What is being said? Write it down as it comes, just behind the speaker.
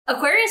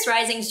Aquarius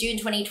Risings June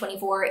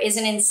 2024 is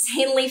an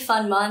insanely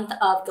fun month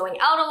of going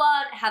out a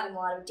lot, having a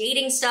lot of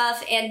dating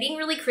stuff, and being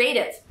really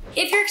creative.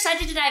 If you're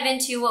excited to dive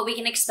into what we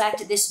can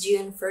expect this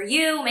June for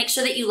you, make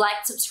sure that you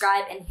like,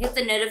 subscribe, and hit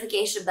the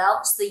notification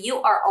bell so that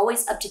you are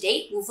always up to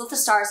date with what the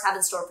stars have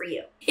in store for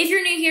you. If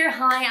you're new here,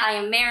 hi, I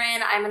am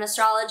Maren. I'm an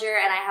astrologer,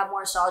 and I have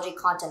more astrology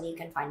content that you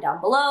can find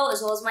down below,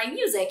 as well as my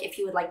music if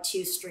you would like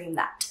to stream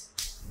that.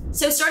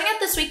 So starting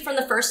out this week from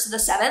the 1st to the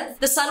 7th,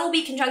 the Sun will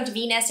be conjunct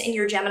Venus in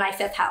your Gemini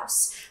 5th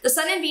house. The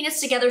Sun and Venus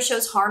together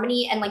shows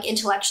harmony and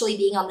intellectually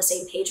being on the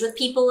same page with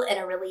people in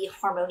a really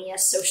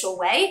harmonious social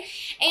way.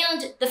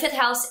 And the 5th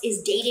house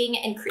is dating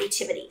and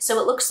creativity. So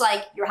it looks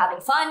like you're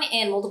having fun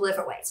in multiple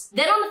different ways.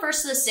 Then on the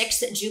 1st to the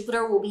 6th,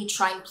 Jupiter will be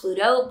trine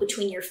Pluto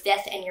between your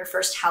 5th and your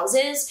 1st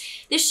houses.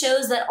 This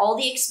shows that all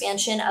the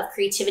expansion of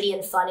creativity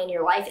and fun in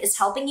your life is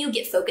helping you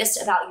get focused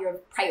about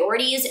your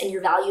priorities and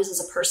your values as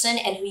a person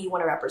and who you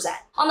want to represent.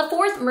 On the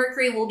 4th,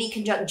 Mercury will be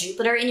conjunct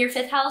Jupiter in your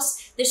 5th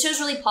house. This shows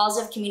really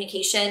positive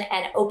communication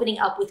and opening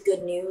up with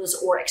good news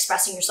or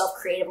expressing yourself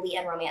creatively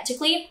and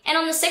romantically. And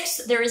on the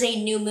 6th, there is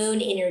a new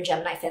moon in your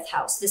Gemini 5th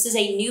house. This is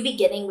a new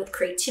beginning with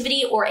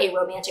creativity or a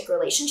romantic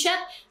relationship.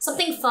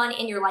 Something fun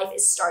in your life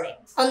is starting.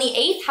 On the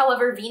 8th,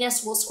 however,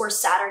 Venus will score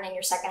Saturn in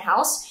your 2nd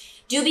house.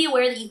 Do be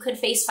aware that you could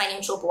face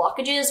financial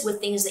blockages with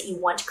things that you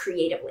want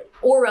creatively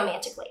or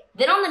romantically.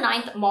 Then on the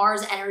 9th,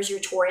 Mars enters your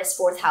Taurus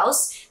 4th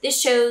house.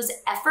 This shows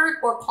effort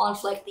or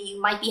conflict that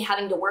you might be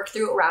having to work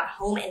through around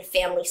home and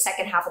family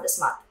second half of this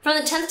month. From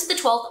the 10th to the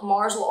 12th,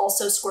 Mars will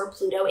also score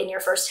Pluto in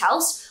your 1st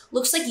house.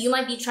 Looks like you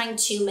might be trying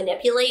to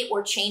manipulate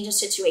or change a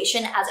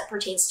situation as it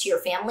pertains to your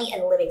family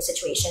and living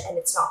situation, and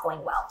it's not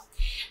going well.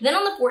 Then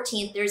on the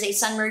 14th, there's a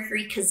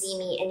Sun-Mercury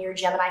Cazimi in your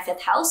Gemini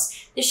 5th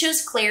house. This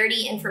shows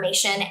clarity,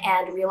 information,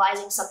 and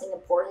realizing something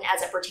important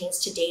as it pertains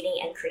to dating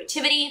and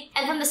creativity.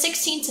 And from the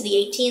 16th to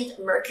the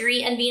 18th,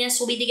 Mercury and Venus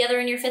will be together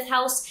in your 5th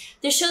house.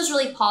 This shows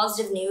really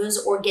positive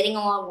news or getting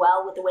along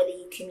well with the way that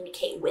you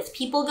communicate with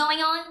people going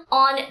on.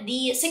 On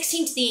the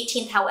 16th to the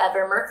 18th,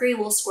 however, Mercury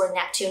will score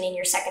Neptune in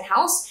your 2nd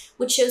house,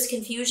 which shows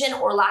confusion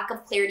or lack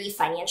of clarity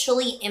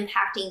financially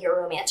impacting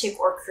your romantic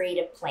or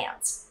creative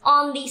plans.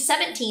 On the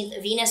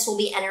 17th, Venus will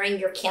be entering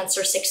your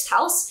Cancer 6th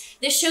house.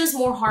 This shows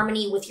more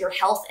harmony with your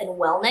health and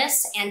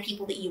wellness and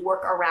people that you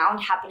work around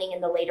happening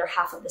in the later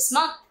half of this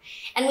month.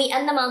 And we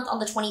end the month on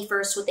the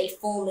 21st with a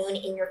full moon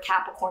in your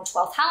Capricorn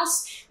 12th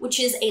house, which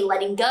is a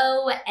letting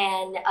go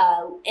and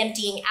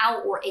emptying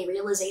out or a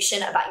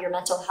realization about your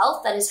mental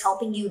health that is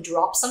helping you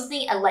drop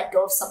something and let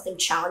go of something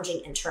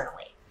challenging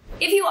internally.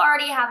 If you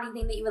already have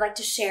anything that you would like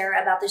to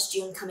share about this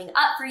June coming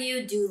up for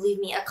you, do leave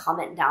me a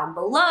comment down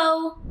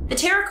below. The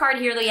tarot card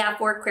here that we have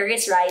for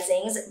Aquarius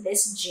Risings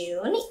this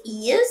June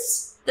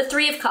is the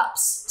 3 of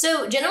Cups.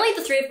 So generally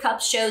the 3 of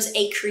Cups shows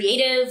a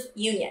creative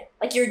union.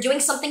 Like you're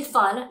doing something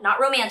fun, not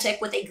romantic,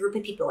 with a group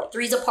of people. Like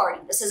 3's a party.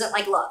 This isn't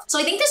like love. So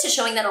I think this is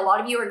showing that a lot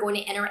of you are going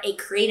to enter a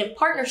creative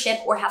partnership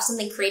or have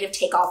something creative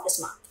take off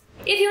this month.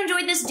 If you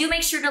enjoyed this, do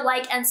make sure to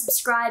like and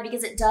subscribe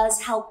because it does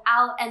help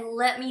out, and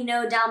let me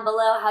know down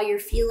below how you're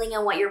feeling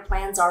and what your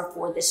plans are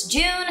for this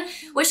June.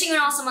 Wishing you an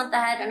awesome month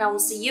ahead, and I will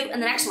see you in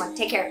the next one.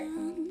 Take care.